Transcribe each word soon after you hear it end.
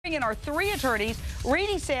bring in our three attorneys: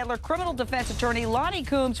 Rene Sandler, criminal defense attorney; Lonnie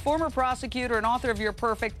Coombs, former prosecutor and author of You're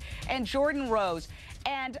Perfect; and Jordan Rose.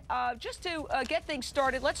 And just to get things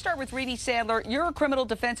started, let's start with Rene Sandler. You're a criminal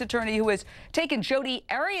defense attorney who has taken Jodi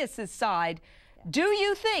Arias' side. Do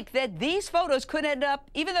you think that these photos could end up,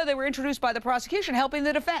 even though they were introduced by the prosecution, helping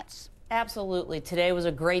the defense? Absolutely. Today was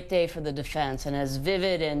a great day for the defense, and as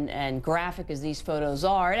vivid and graphic as these photos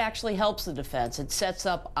are, it actually helps the defense. It sets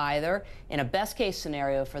up either, in a best-case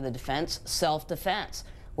scenario for the defense, self-defense.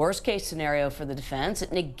 Worst-case scenario for the defense,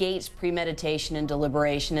 it negates premeditation and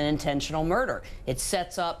deliberation and intentional murder. It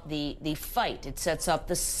sets up the fight. It sets up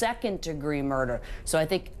the second-degree murder. So I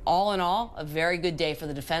think, all in all, a very good day for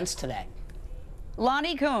the defense today.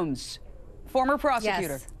 Lonnie Coombs, former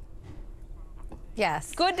prosecutor. Yes.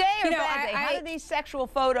 Yes. Good day or bad day? How do these sexual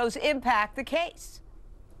photos impact the case?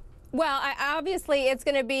 Well, obviously, it's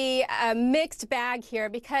going to be a mixed bag here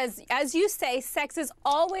because, as you say, sex is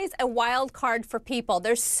always a wild card for people.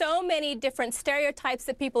 There's so many different stereotypes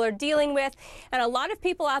that people are dealing with, and a lot of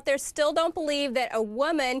people out there still don't believe that a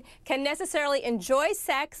woman can necessarily enjoy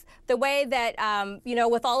sex the way that, you know,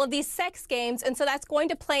 with all of these sex games. And so that's going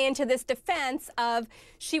to play into this defense of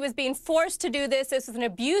she was being forced to do this. This was an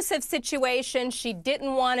abusive situation. She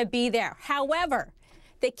didn't want to be there. However,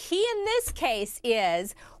 the key in this case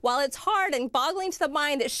is, while it's hard and boggling to the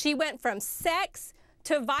mind that she went from sex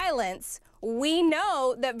to violence, we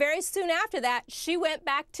know that very soon after that, she went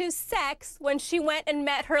back to sex when she went and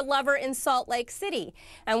met her lover in Salt Lake City.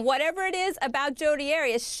 And whatever it is about Jodi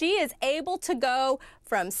Arias, she is able to go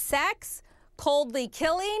from sex, coldly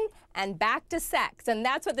killing, and back to sex. And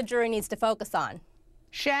that's what the jury needs to focus on.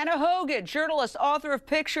 Shanna Hogan, journalist, author of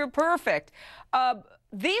Picture Perfect.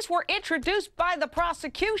 These were introduced by the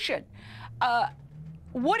prosecution.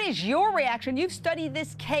 What is your reaction? You've studied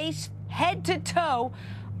this case head to toe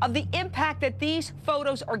of the impact that these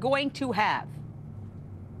photos are going to have.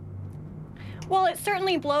 Well, it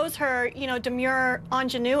certainly blows her, you know, demure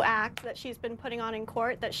ingenue act that she's been putting on in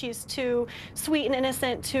court, that she's too sweet and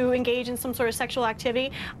innocent to engage in some sort of sexual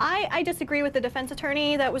activity. I disagree with the defense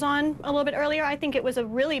attorney that was on a little bit earlier. I think it was a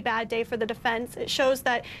really bad day for the defense. It shows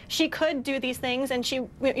that she could do these things, and she,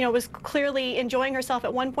 you know, was clearly enjoying herself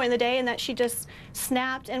at one point in the day, and that she just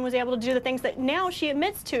snapped and was able to do the things that now she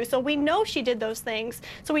admits to. So we know she did those things.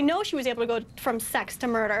 So we know she was able to go from sex to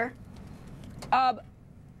murder.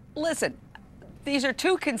 Listen. These are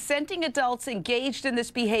two consenting adults engaged in this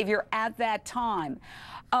behavior at that time.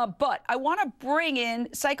 But I want to bring in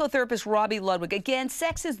psychotherapist Robbie Ludwig. Again,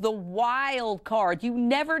 sex is the wild card. You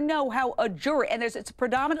never know how a jury, and it's a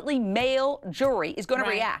predominantly male jury, is going to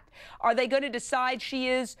react. Are they going to decide she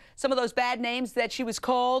is some of those bad names that she was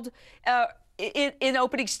called in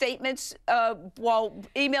opening statements while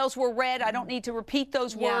emails were read? I don't need to repeat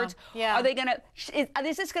those words. Yeah. Are they going to,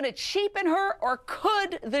 is this going to cheapen her, or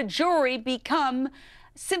could the jury become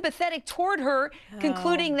sympathetic toward her,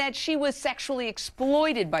 concluding that she was sexually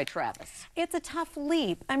exploited by Travis? It's a tough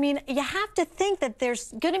leap. I mean, you have to think that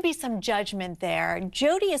there's going to be some judgment there.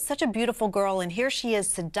 Jodi is such a beautiful girl, and here she is,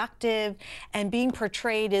 seductive and being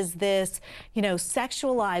portrayed as this, you know,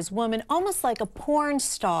 sexualized woman, almost like a porn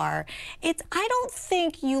star. I don't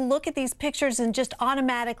think you look at these pictures and just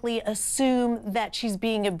automatically assume that she's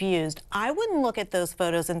being abused. I wouldn't look at those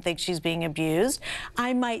photos and think she's being abused.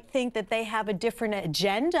 I might think that they have a different agenda,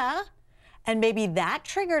 and maybe that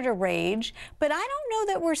triggered a rage, but I don't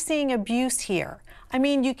know that we're seeing abuse here. I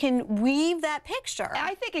mean, you can weave that picture.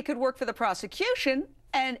 I think it could work for the prosecution,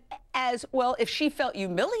 and as well, if she felt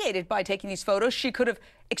humiliated by taking these photos, she could have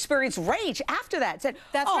experienced rage after that. Said,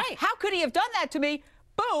 that's right. How could he have done that to me?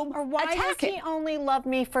 Boom, or why does he only love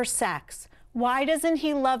me for sex? Why doesn't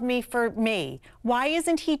he love me for me? Why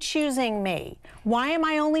isn't he choosing me? Why am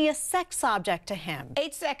I only a sex object to him?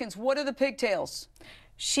 8 seconds. What are the pigtails?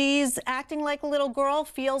 She's acting like a little girl,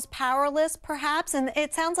 feels powerless, perhaps, and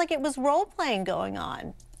it sounds like it was role-playing going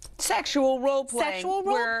on. Sexual role-playing. Sexual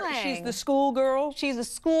role-playing. Where she's the schoolgirl. She's a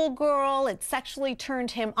schoolgirl. It sexually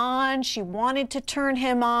turned him on. She wanted to turn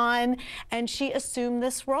him on, and she assumed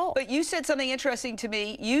this role. But you said something interesting to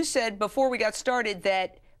me. You said before we got started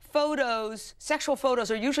that photos, sexual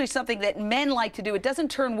photos, are usually something that men like to do. It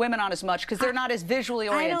doesn't turn women on as much because they're not as visually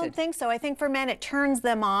oriented. I don't think so. I think for men it turns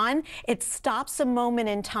them on. It stops a moment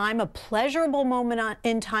in time, a pleasurable moment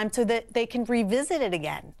in time, so that they can revisit it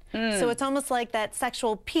again. So it's almost like that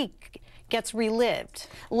sexual peak gets relived.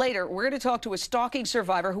 Later, we're going to talk to a stalking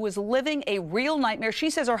survivor who is living a real nightmare. She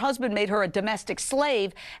says her husband made her a domestic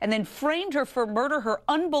slave and then framed her for murder. Her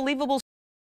unbelievable